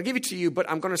said, I'm going to give it to you, but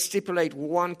I'm going to stipulate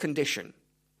one condition.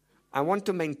 I want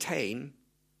to maintain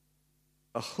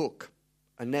a hook,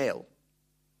 a nail,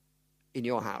 in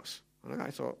your house. And the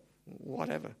guy thought,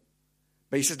 whatever.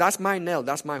 But he says, that's my nail,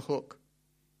 that's my hook.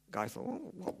 The guy thought,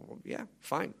 oh, well, yeah,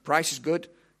 fine. Price is good.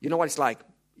 You know what it's like.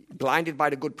 Blinded by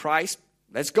the good price.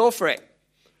 Let's go for it.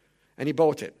 And he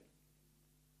bought it.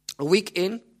 A week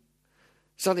in,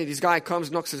 suddenly this guy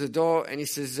comes, knocks at the door, and he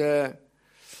says,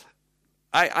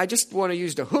 I just want to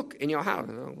use the hook in your house.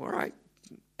 All right,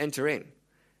 enter in.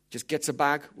 Just gets a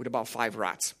bag with about 5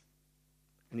 rats.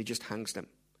 And he just hangs them.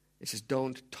 He says,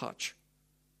 don't touch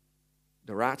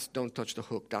the rats, don't touch the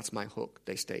hook. That's my hook.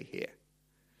 They stay here.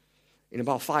 In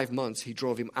about 5 months, he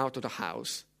drove him out of the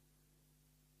house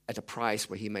at a price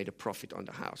where he made a profit on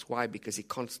the house. Why? Because he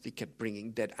constantly kept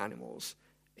bringing dead animals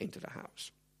into the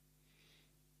house.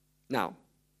 Now,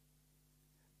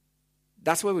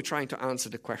 that's where we're trying to answer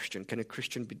the question, can a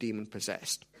Christian be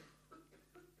demon-possessed?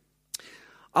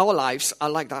 Our lives are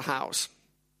like that house.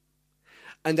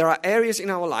 And there are areas in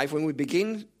our life when we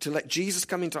begin to let Jesus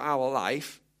come into our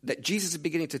life, that Jesus is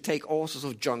beginning to take all sorts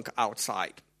of junk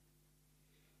outside.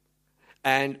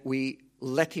 And we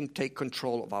let him take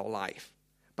control of our life.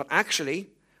 But actually,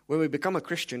 when we become a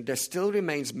Christian, there still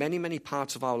remains many, many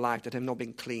parts of our life that have not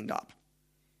been cleaned up.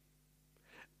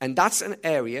 And that's an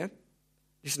area,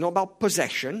 it's not about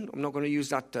possession, I'm not going to use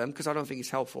that term because I don't think it's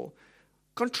helpful,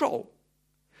 control.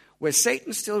 Where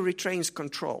Satan still retains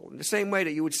control. In the same way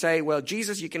that you would say, well,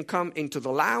 Jesus, you can come into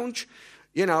the lounge,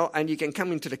 and you can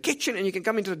come into the kitchen, and you can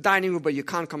come into the dining room, but you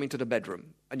can't come into the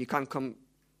bedroom. And you can't come.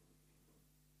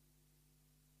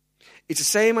 It's the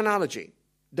same analogy.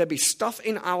 There'll be stuff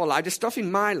in our life, there's stuff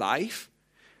in my life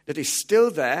that is still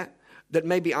there, that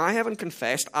maybe I haven't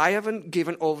confessed, I haven't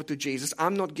given over to Jesus.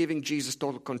 I'm not giving Jesus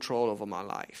total control over my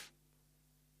life.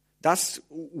 That's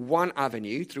one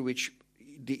avenue through which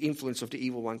the influence of the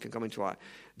evil one can come into our life.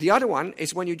 The other one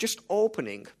is when you're just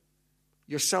opening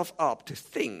yourself up to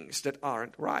things that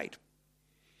aren't right.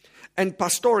 And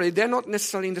pastorally, they're not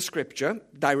necessarily in the scripture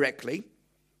directly,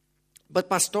 but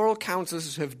pastoral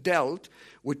counselors have dealt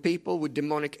with people with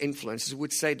demonic influences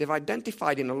would say they've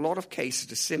identified in a lot of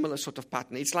cases a similar sort of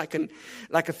pattern. It's like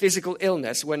a physical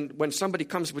illness. When somebody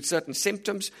comes with certain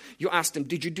symptoms, you ask them,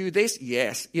 did you do this?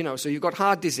 Yes. So you've got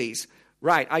heart disease.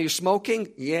 Right. Are you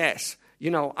smoking? Yes.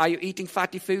 Are you eating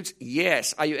fatty foods?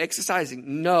 Yes. Are you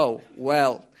exercising? No.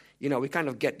 Well, we kind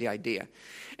of get the idea.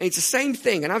 And it's the same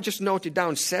thing, and I've just noted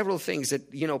down several things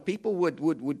that, people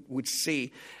would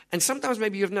see. And sometimes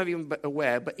maybe you've never even been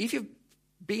aware, but if you've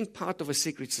been part of a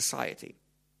secret society,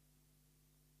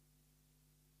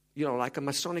 like a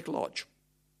Masonic lodge,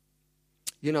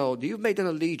 you've made an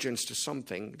allegiance to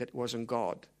something that wasn't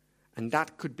God. And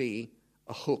that could be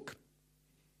a hook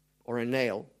or a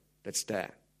nail that's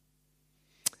there.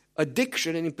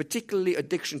 Addiction, and in particularly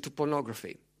addiction to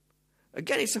pornography.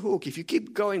 Again, it's a hook. If you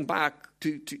keep going back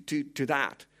to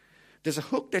that, there's a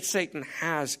hook that Satan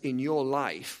has in your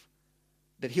life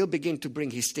that he'll begin to bring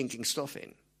his stinking stuff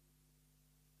in.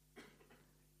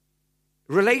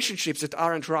 Relationships that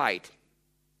aren't right,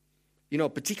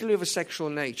 particularly of a sexual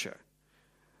nature,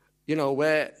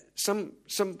 where some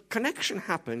connection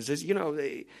happens. There's,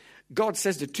 God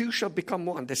says the two shall become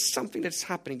one. There's something that's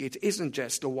happening. It isn't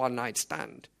just a one-night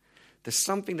stand. There's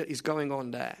something that is going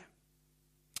on there.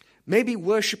 Maybe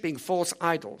worshipping false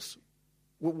idols,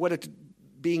 whether it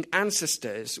being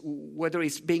ancestors, whether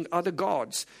it's being other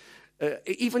gods,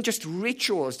 even just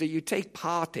rituals that you take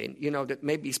part in, that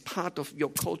maybe is part of your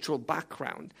cultural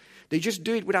background. They just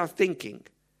do it without thinking.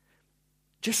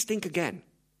 Just think again,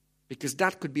 because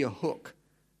that could be a hook.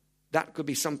 That could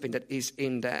be something that is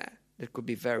in there that could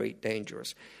be very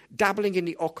dangerous. Dabbling in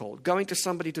the occult, going to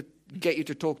somebody to get you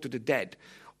to talk to the dead,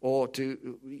 or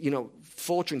to,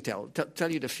 fortune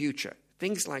tell you the future.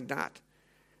 Things like that.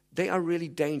 They are really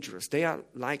dangerous. They are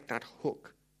like that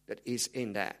hook that is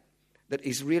in there. That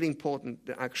is really important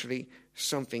that actually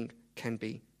something can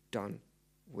be done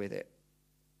with it.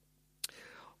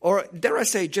 Or dare I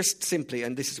say just simply,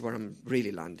 and this is where I'm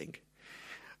really landing,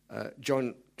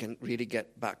 John can really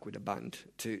get back with a band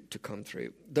to come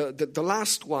through. The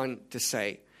last one to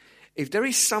say, if there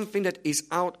is something that is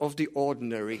out of the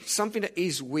ordinary, something that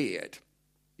is weird,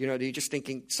 you're just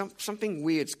thinking something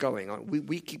weird's going on.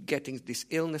 We keep getting these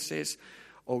illnesses,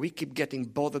 or we keep getting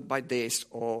bothered by this,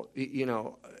 or,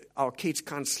 our kids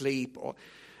can't sleep. Or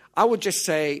I would just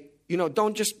say,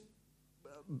 don't just,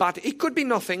 but it could be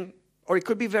nothing, or it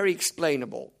could be very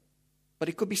explainable. but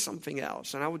it could be something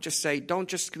else. And I would just say, don't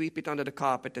just sweep it under the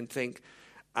carpet and think,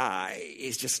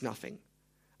 it's just nothing.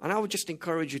 And I would just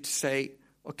encourage you to say,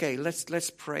 okay,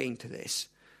 let's pray into this.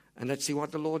 And let's see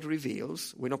what the Lord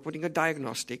reveals. We're not putting a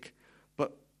diagnostic,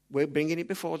 but we're bringing it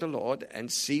before the Lord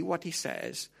and see what he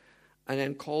says. And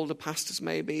then call the pastors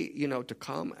maybe, to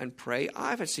come and pray.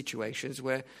 I've had situations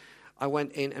where I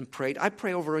went in and prayed. I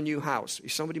pray over a new house.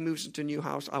 If somebody moves into a new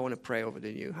house, I want to pray over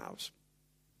the new house.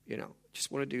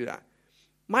 Just want to do that.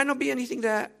 Might not be anything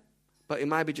there, but it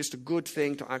might be just a good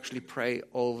thing to actually pray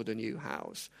over the new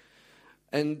house.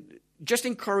 And just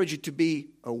encourage you to be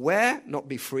aware, not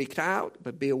be freaked out,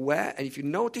 but be aware. And if you're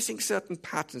noticing certain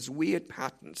patterns, weird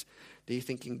patterns, that you're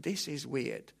thinking, this is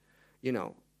weird.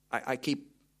 I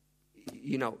keep,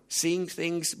 seeing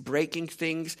things, breaking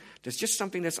things. There's just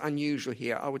something that's unusual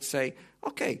here. I would say,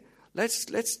 okay,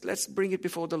 let's bring it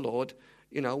before the Lord.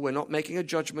 We're not making a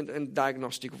judgment and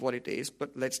diagnostic of what it is,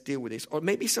 but let's deal with this. Or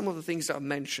maybe some of the things that are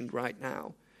mentioned right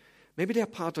now, maybe they're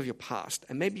part of your past,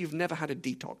 and maybe you've never had a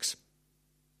detox.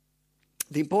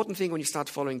 The important thing when you start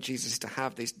following Jesus is to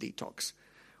have this detox.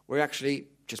 We're actually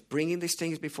just bringing these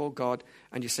things before God,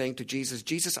 and you're saying to Jesus,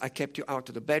 Jesus, I kept you out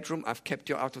of the bedroom. I've kept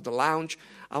you out of the lounge.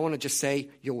 I want to just say,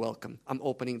 you're welcome. I'm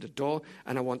opening the door,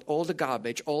 and I want all the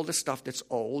garbage, all the stuff that's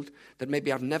old, that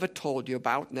maybe I've never told you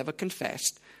about, never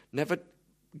confessed, never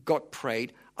got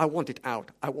prayed. I want it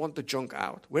out. I want the junk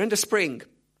out. We're in the spring.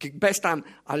 Best time.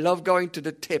 I love going to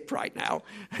the tip right now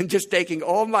and just taking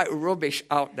all my rubbish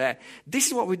out there. This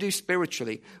is what we do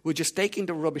spiritually. We're just taking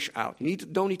the rubbish out. You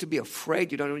don't need to be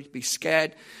afraid. You don't need to be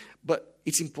scared. But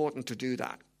it's important to do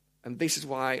that. And this is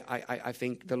why I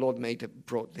think the Lord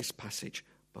brought this passage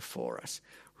before us.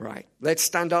 Right. Let's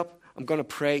stand up. I'm going to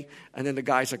pray, and then the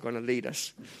guys are going to lead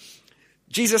us.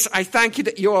 Jesus, I thank you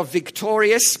that you are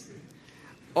victorious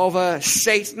over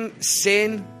Satan,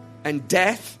 sin, and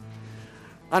death.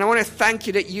 And I want to thank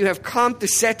you that you have come to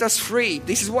set us free.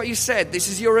 This is what you said. This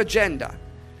is your agenda.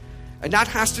 And that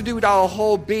has to do with our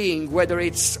whole being, whether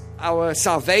it's our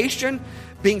salvation,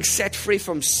 being set free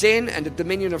from sin and the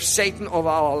dominion of Satan over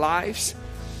our lives.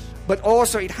 But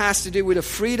also it has to do with the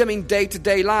freedom in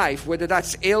day-to-day life, whether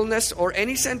that's illness or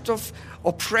any sense of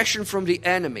oppression from the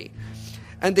enemy.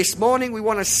 And this morning we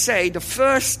want to say, the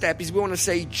first step is we want to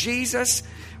say, Jesus,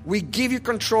 we give you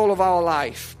control of our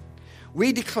life.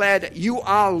 We declare that you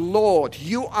are Lord,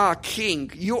 you are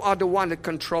King, you are the one that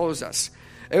controls us.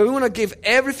 And we want to give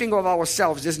everything of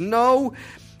ourselves. There's no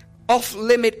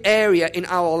off-limit area in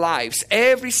our lives.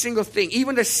 Every single thing,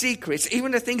 even the secrets,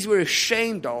 even the things we're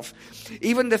ashamed of,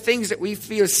 even the things that we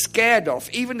feel scared of,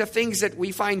 even the things that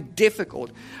we find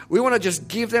difficult, we want to just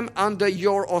give them under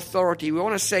your authority. We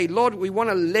want to say, Lord, we want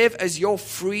to live as your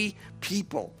free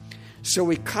people. So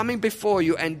we're coming before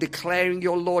you and declaring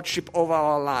your lordship over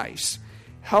our lives.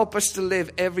 Help us to live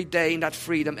every day in that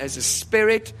freedom as the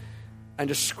Spirit and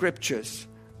the Scriptures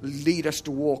lead us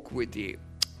to walk with you.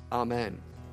 Amen.